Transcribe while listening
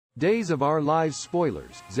Days of Our Lives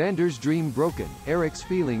spoilers, Xander's dream broken, Eric's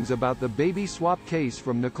feelings about the baby swap case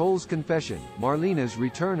from Nicole's confession, Marlena's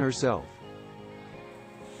return herself.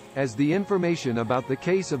 As the information about the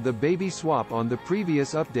case of the baby swap on the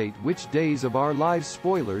previous update, which Days of Our Lives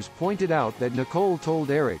spoilers pointed out that Nicole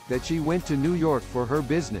told Eric that she went to New York for her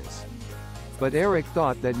business. But Eric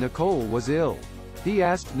thought that Nicole was ill. He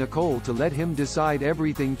asked Nicole to let him decide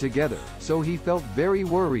everything together, so he felt very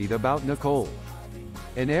worried about Nicole.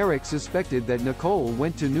 And Eric suspected that Nicole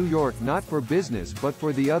went to New York not for business but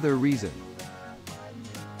for the other reason.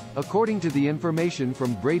 According to the information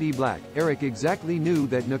from Brady Black, Eric exactly knew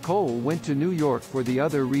that Nicole went to New York for the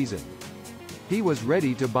other reason. He was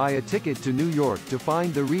ready to buy a ticket to New York to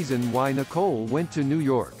find the reason why Nicole went to New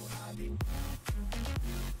York.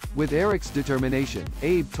 With Eric's determination,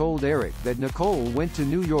 Abe told Eric that Nicole went to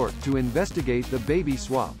New York to investigate the baby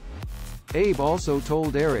swap. Abe also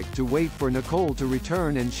told Eric to wait for Nicole to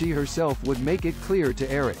return and she herself would make it clear to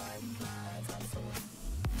Eric.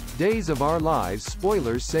 Days of Our Lives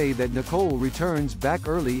spoilers say that Nicole returns back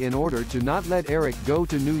early in order to not let Eric go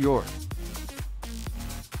to New York.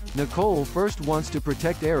 Nicole first wants to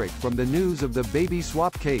protect Eric from the news of the baby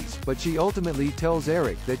swap case, but she ultimately tells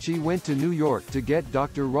Eric that she went to New York to get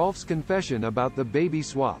Dr. Rolf's confession about the baby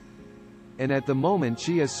swap. And at the moment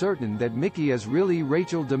she is certain that Mickey is really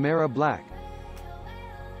Rachel Demara Black.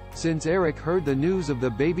 Since Eric heard the news of the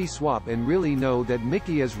baby swap and really know that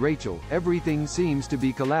Mickey is Rachel, everything seems to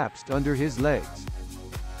be collapsed under his legs.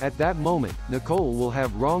 At that moment, Nicole will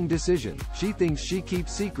have wrong decision. She thinks she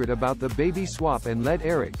keeps secret about the baby swap and let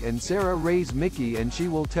Eric and Sarah raise Mickey, and she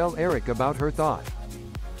will tell Eric about her thought.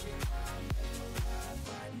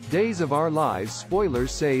 Days of Our Lives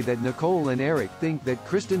spoilers say that Nicole and Eric think that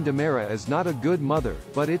Kristen Demara is not a good mother,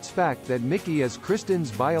 but it's fact that Mickey is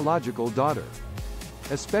Kristen's biological daughter.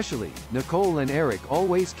 Especially, Nicole and Eric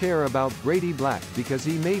always care about Brady Black because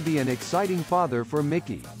he may be an exciting father for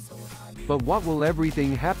Mickey. But what will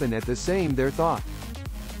everything happen at the same their thought?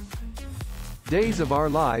 Days of Our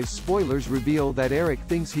Lives spoilers reveal that Eric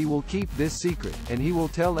thinks he will keep this secret, and he will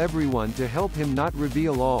tell everyone to help him not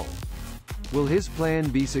reveal all. Will his plan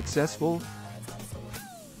be successful?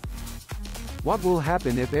 What will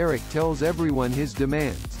happen if Eric tells everyone his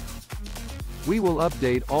demands? We will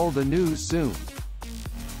update all the news soon.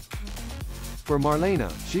 For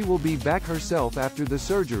Marlena, she will be back herself after the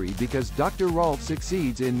surgery because Dr. Rolf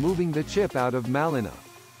succeeds in moving the chip out of Malina.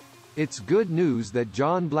 It's good news that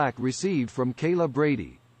John Black received from Kayla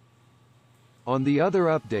Brady. On the other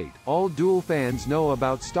update, all Duel fans know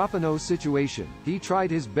about Stefano's situation. He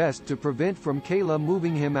tried his best to prevent from Kayla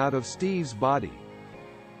moving him out of Steve's body.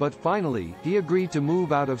 But finally, he agreed to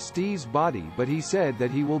move out of Steve's body, but he said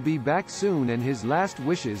that he will be back soon and his last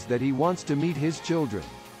wishes that he wants to meet his children.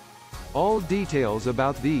 All details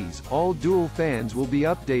about these, all Duel fans will be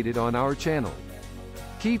updated on our channel.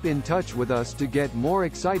 Keep in touch with us to get more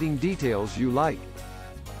exciting details you like.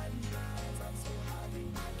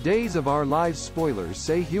 Days of Our Lives spoilers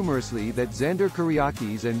say humorously that Xander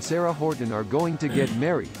Kyriakis and Sarah Horton are going to get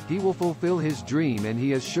married. He will fulfill his dream and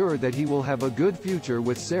he is sure that he will have a good future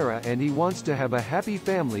with Sarah, and he wants to have a happy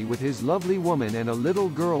family with his lovely woman and a little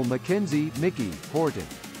girl Mackenzie, Mickey, Horton.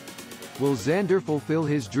 Will Xander fulfill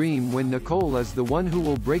his dream when Nicole is the one who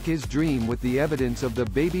will break his dream with the evidence of the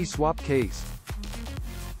baby swap case?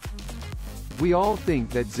 We all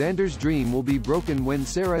think that Xander's dream will be broken when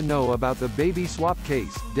Sarah knows about the baby swap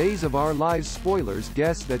case. Days of Our Lives spoilers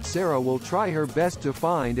guess that Sarah will try her best to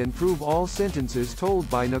find and prove all sentences told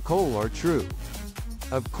by Nicole are true.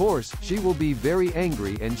 Of course, she will be very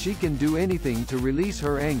angry and she can do anything to release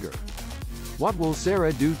her anger. What will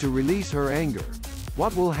Sarah do to release her anger?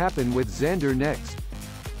 What will happen with Xander next?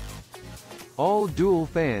 All Duel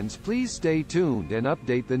fans, please stay tuned and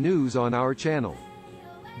update the news on our channel.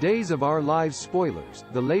 Days of Our Lives spoilers,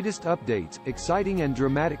 the latest updates, exciting and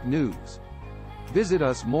dramatic news. Visit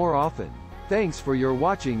us more often. Thanks for your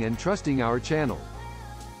watching and trusting our channel.